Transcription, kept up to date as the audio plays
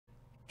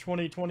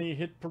2020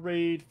 Hit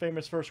Parade,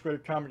 famous first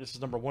grade comic. This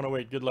is number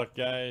 108. Good luck,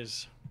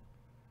 guys.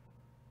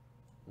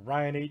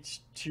 Ryan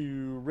H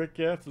to Rick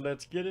F.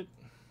 Let's get it.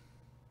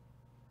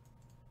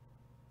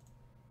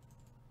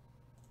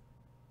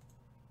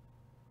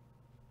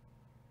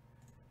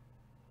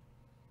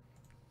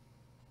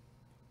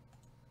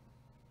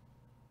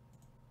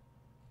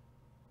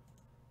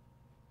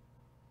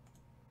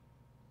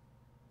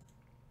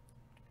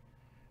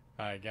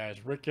 All right,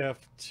 guys. Rick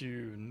F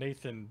to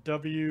Nathan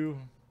W.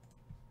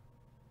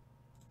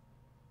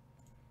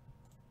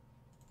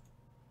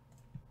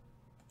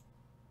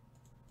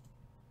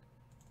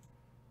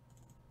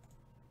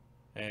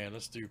 And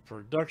let's do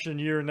production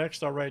year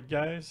next. All right,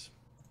 guys.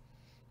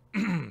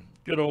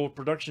 Good old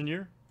production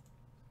year.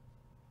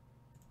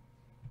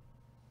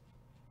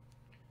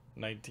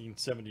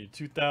 1970 to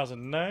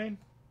 2009.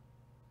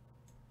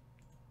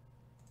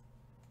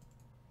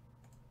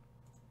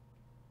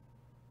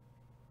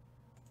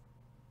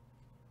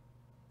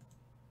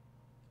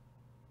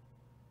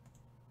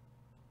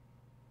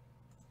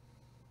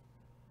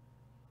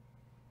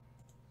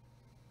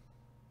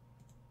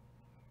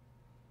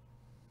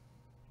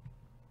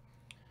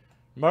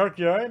 Mark,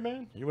 you all right,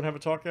 man? You want to have a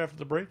talk after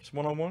the breaks,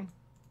 one-on-one?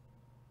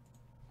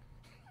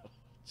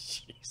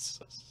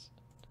 Jesus.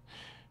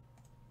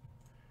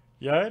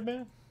 You all right,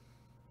 man?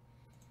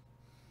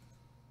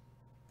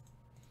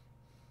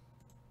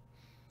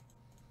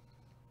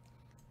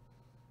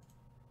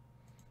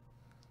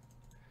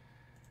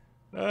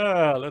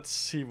 Let's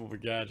see what we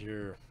got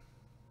here.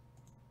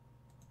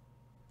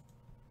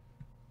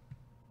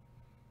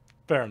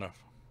 Fair enough.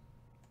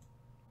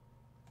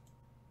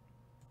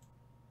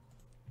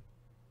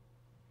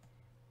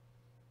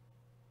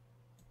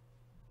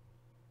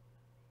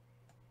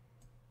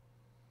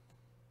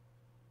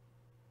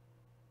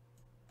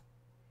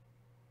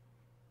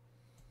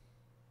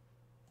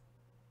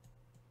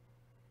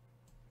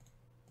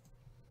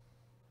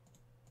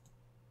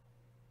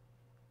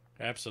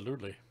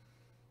 Absolutely.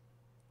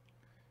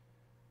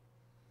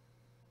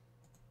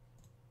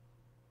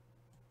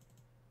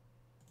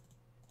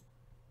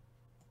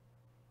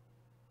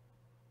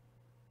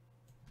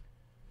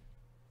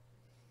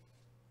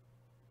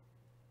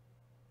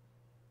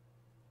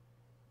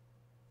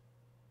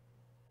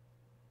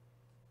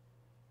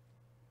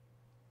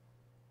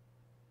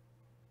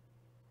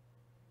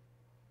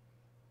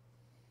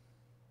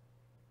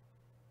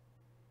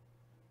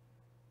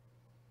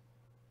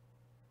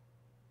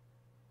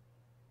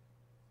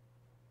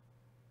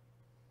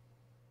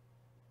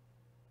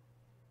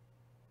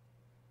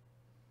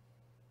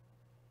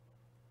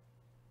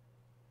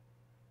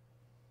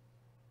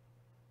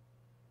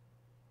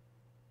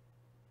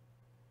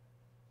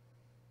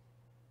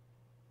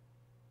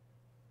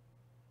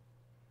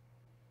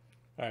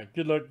 All right,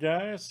 good luck,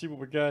 guys. See what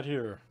we got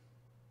here.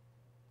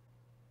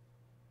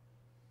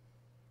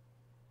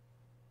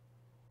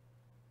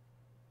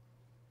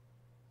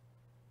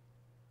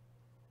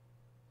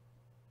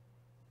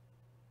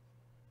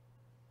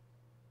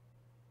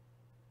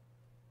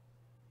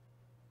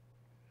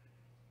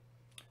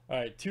 All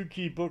right, two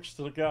key books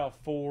to look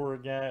out for,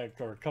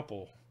 or a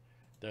couple.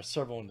 There's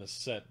several in this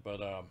set,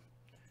 but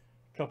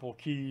couple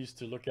keys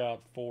to look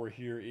out for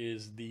here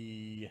is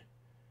the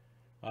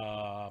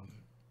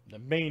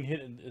main hit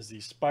is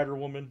the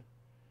Spider-Woman,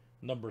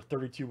 number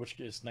 32, which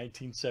is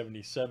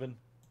 1977.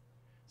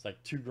 It's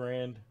like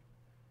 $2,000.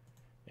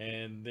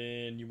 And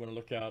then you want to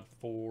look out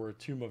for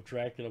Tomb of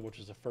Dracula, which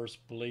is the first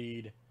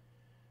Blade.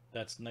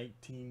 That's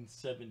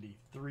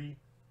 1973.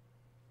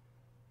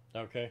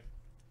 Okay,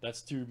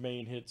 that's two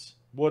main hits.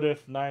 What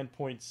If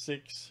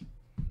 9.6.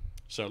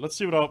 So let's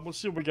see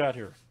what we got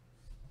here.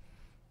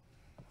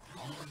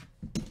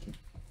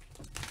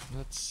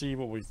 Let's see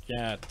what we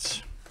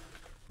got.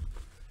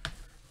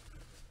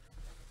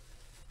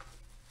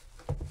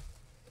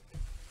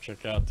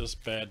 Check out this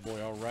bad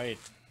boy. All right.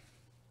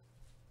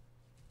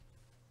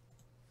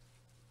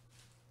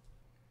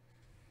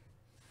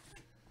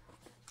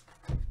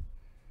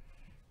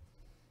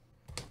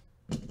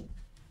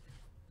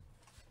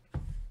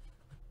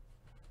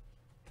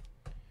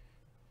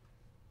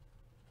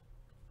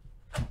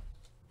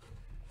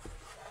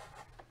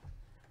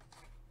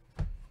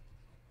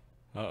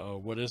 Uh-oh,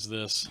 what is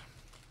this?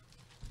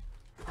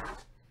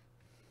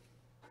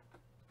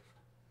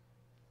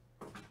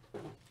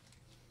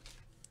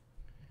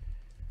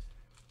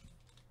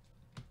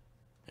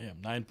 Damn,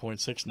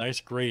 9.6,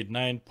 nice grade,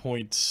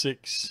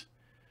 9.6.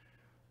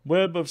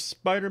 Web of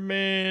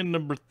Spider-Man,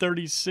 number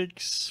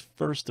 36,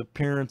 first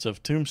appearance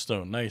of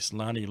Tombstone. Nice,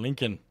 Lonnie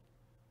Lincoln.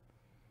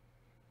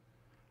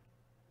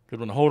 Good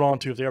one to hold on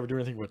to if they ever do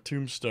anything with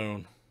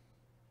Tombstone.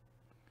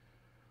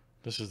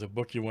 This is the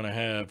book you want to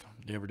have.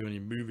 If you ever do any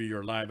movie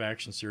or live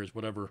action series,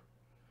 whatever.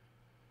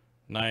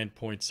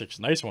 9.6.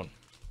 Nice one.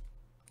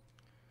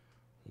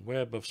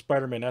 Web of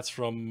Spider-Man. That's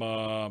from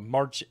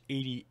March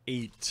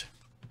 88.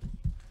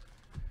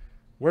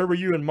 Where were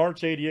you in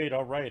March 88?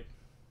 All right.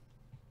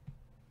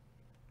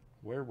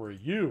 Where were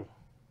you?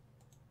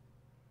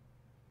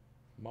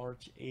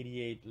 March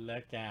 88.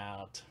 Look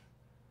out.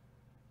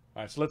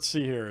 All right, so let's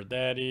see here.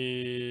 That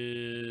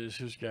is,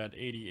 who's got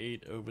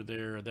 88 over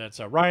there? That's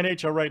Ryan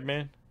H. All right,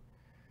 man.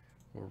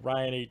 Or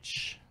Ryan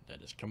H.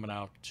 That is coming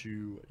out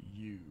to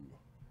you.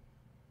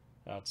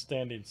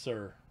 Outstanding,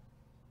 sir.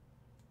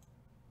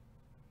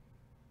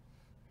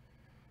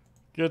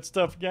 Good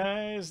stuff,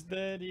 guys.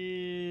 That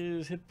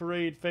is Hit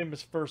Parade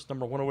Famous First,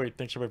 number 108.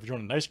 Thanks, everybody, for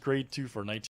joining. Nice grade, too, for 19.